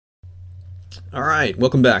All right,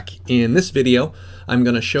 welcome back. In this video, I'm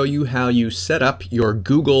going to show you how you set up your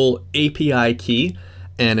Google API key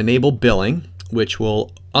and enable billing, which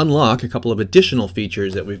will unlock a couple of additional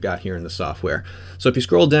features that we've got here in the software. So if you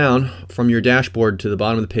scroll down from your dashboard to the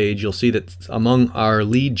bottom of the page, you'll see that among our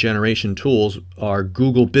lead generation tools are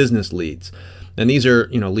Google Business Leads. And these are,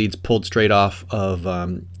 leads pulled straight off of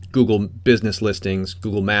Google Business Listings,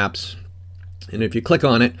 Google Maps. And if you click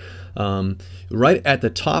on it, right at the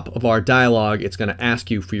top of our dialog, it's going to ask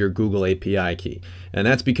you for your Google API key. And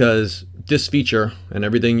that's because this feature and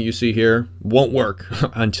everything you see here won't work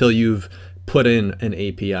until you've put in an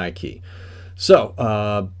API key. So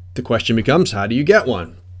the question becomes, how do you get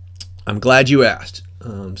one? I'm glad you asked.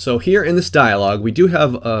 So here in this dialog, we do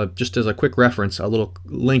have, just as a quick reference, a little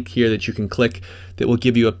link here that you can click that will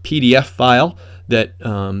give you a PDF file that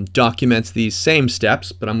documents these same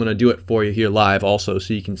steps, but I'm going to do it for you here live also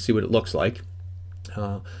so you can see what it looks like.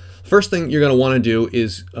 First thing you're going to want to do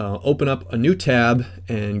is open up a new tab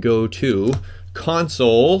and go to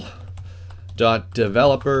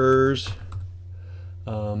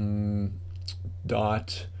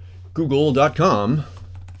console.developers.google.com.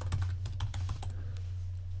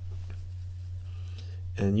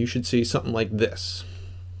 And you should see something like this.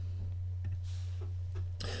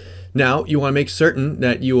 Now you want to make certain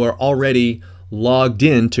that you are already logged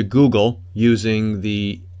in to Google using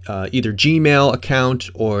the either Gmail account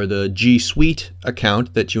or the G Suite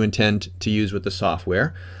account that you intend to use with the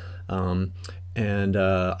software. I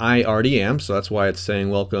already am, so that's why it's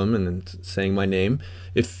saying welcome and it's saying my name.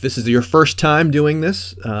 If this is your first time doing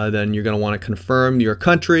this, then you're going to want to confirm your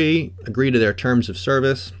country, agree to their terms of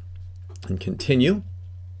service, and continue.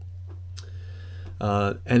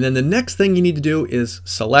 And then the next thing you need to do is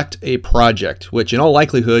select a project, which in all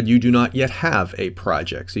likelihood you do not yet have a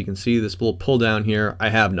project. So you can see this little pull down here, I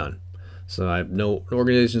have none. So I have no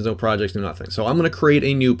organizations, no projects, no nothing. So I'm going to create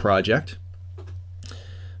a new project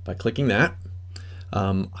by clicking that.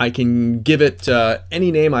 I can give it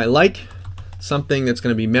any name I like, something that's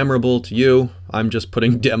going to be memorable to you. I'm just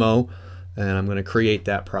putting demo, and I'm going to create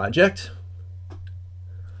that project.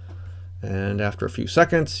 And after a few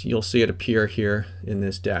seconds, you'll see it appear here in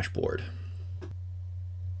this dashboard.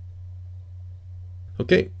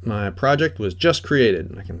 Okay, my project was just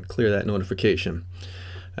created. I can clear that notification.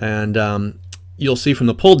 And you'll see from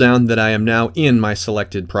the pull down that I am now in my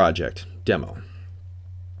selected project, demo.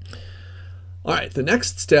 All right, the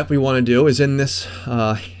next step we want to do is in this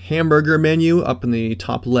hamburger menu up in the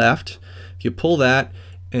top left. If you pull that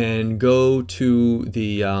and go to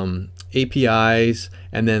the APIs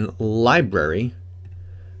and then library,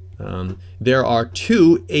 there are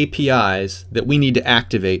two APIs that we need to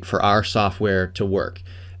activate for our software to work.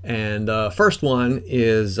 And the first one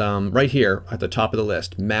is right here at the top of the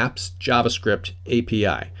list, Maps JavaScript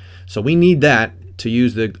API. So we need that to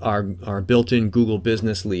use our built-in Google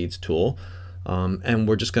Business Leads tool. And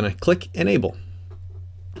we're just going to click Enable.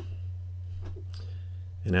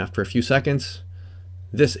 And after a few seconds,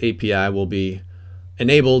 this API will be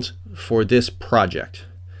enabled for this project.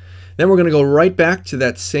 Then we're going to go right back to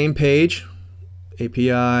that same page,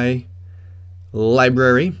 API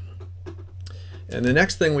library. And the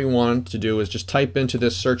next thing we want to do is just type into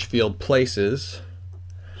this search field places.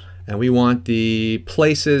 And we want the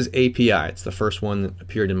places API. It's the first one that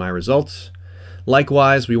appeared in my results.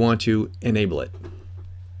 Likewise, we want to enable it.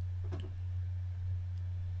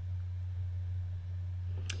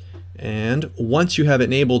 And once you have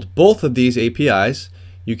enabled both of these APIs,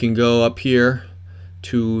 you can go up here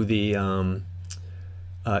to the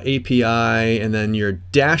API and then your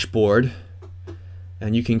dashboard,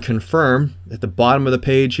 and you can confirm at the bottom of the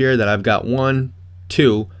page here that I've got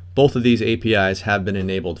both of these APIs have been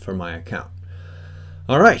enabled for my account.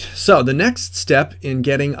 All right, so the next step in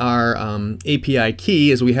getting our API key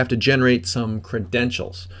is we have to generate some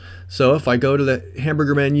credentials. So if I go to the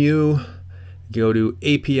hamburger menu, go to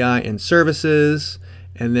API and services,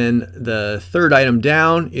 and then the third item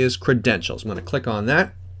down is credentials. I'm going to click on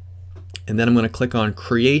that, and then I'm going to click on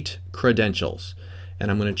create credentials,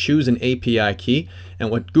 and I'm going to choose an API key.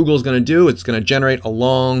 And what Google is going to do, it's going to generate a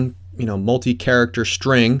long, multi-character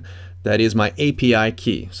string that is my API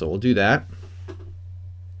key. So we'll do that,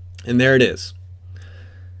 and there it is.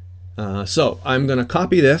 So I'm going to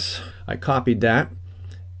copy this. I copied that,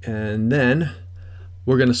 and then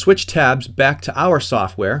we're going to switch tabs back to our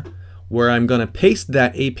software, where I'm going to paste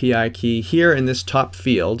that API key here in this top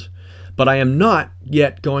field, but I am not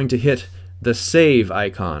yet going to hit the save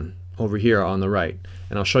icon over here on the right,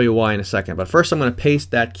 and I'll show you why in a second. But first I'm going to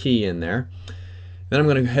paste that key in there. Then I'm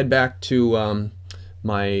going to head back to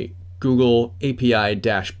my Google API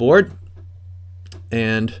dashboard,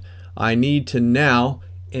 and I need to now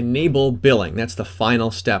enable billing. That's the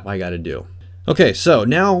final step I got to do. Okay, so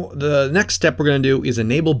now the next step we're going to do is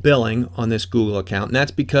enable billing on this Google account, and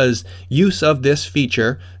that's because use of this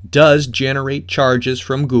feature does generate charges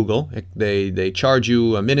from Google. They charge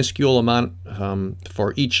you a minuscule amount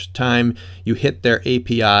for each time you hit their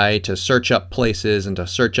API to search up places and to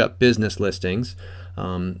search up business listings.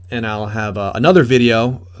 And I'll have another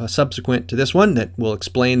video subsequent to this one that will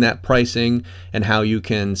explain that pricing and how you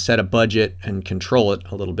can set a budget and control it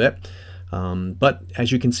a little bit. But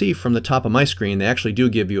as you can see from the top of my screen, they actually do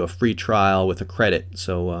give you a free trial with a credit,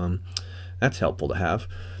 so that's helpful to have.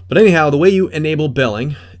 But anyhow, the way you enable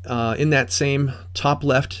billing, in that same top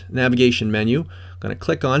left navigation menu, I'm going to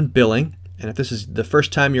click on billing, and if this is the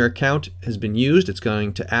first time your account has been used, it's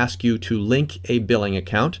going to ask you to link a billing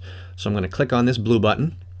account. So I'm going to click on this blue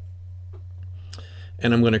button,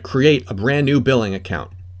 and I'm going to create a brand new billing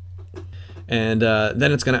account. And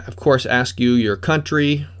then it's going to, of course, ask you your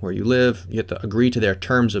country, where you live. You have to agree to their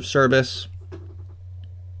terms of service.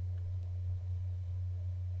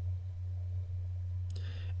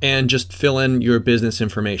 And just fill in your business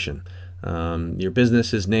information. Your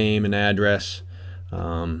business's name and address,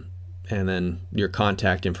 and then your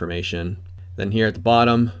contact information. Then here at the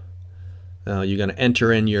bottom, you're going to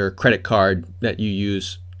enter in your credit card that you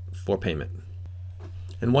use for payment.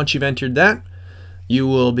 And once you've entered that, you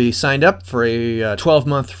will be signed up for a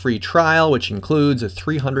 12-month free trial, which includes a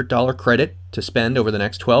 $300 credit to spend over the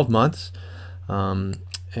next 12 months. And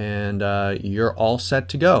you're all set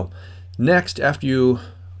to go. Next, after you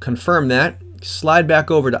confirm that, slide back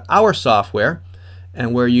over to Our Software,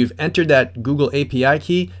 and where you've entered that Google API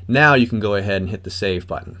key, now you can go ahead and hit the Save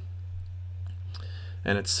button.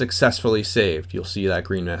 And it's successfully saved. You'll see that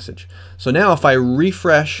green message. So now if I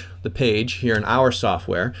refresh the page here in Our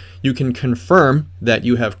Software, you can confirm that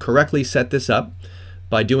you have correctly set this up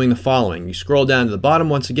by doing the following. You scroll down to the bottom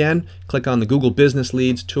once again, click on the Google Business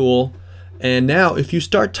Leads tool, and now if you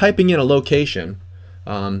start typing in a location,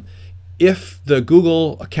 if the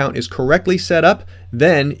Google account is correctly set up,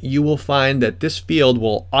 then you will find that this field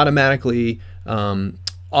will automatically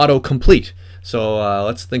auto-complete. So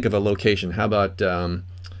let's think of a location. How about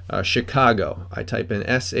Chicago? I type in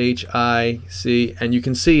S-H-I-C, and you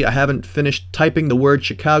can see I haven't finished typing the word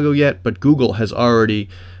Chicago yet, but Google has already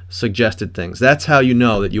suggested things. That's how you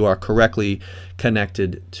know that you are correctly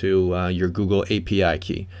connected to your Google API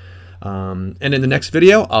key. And in the next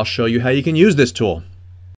video, I'll show you how you can use this tool.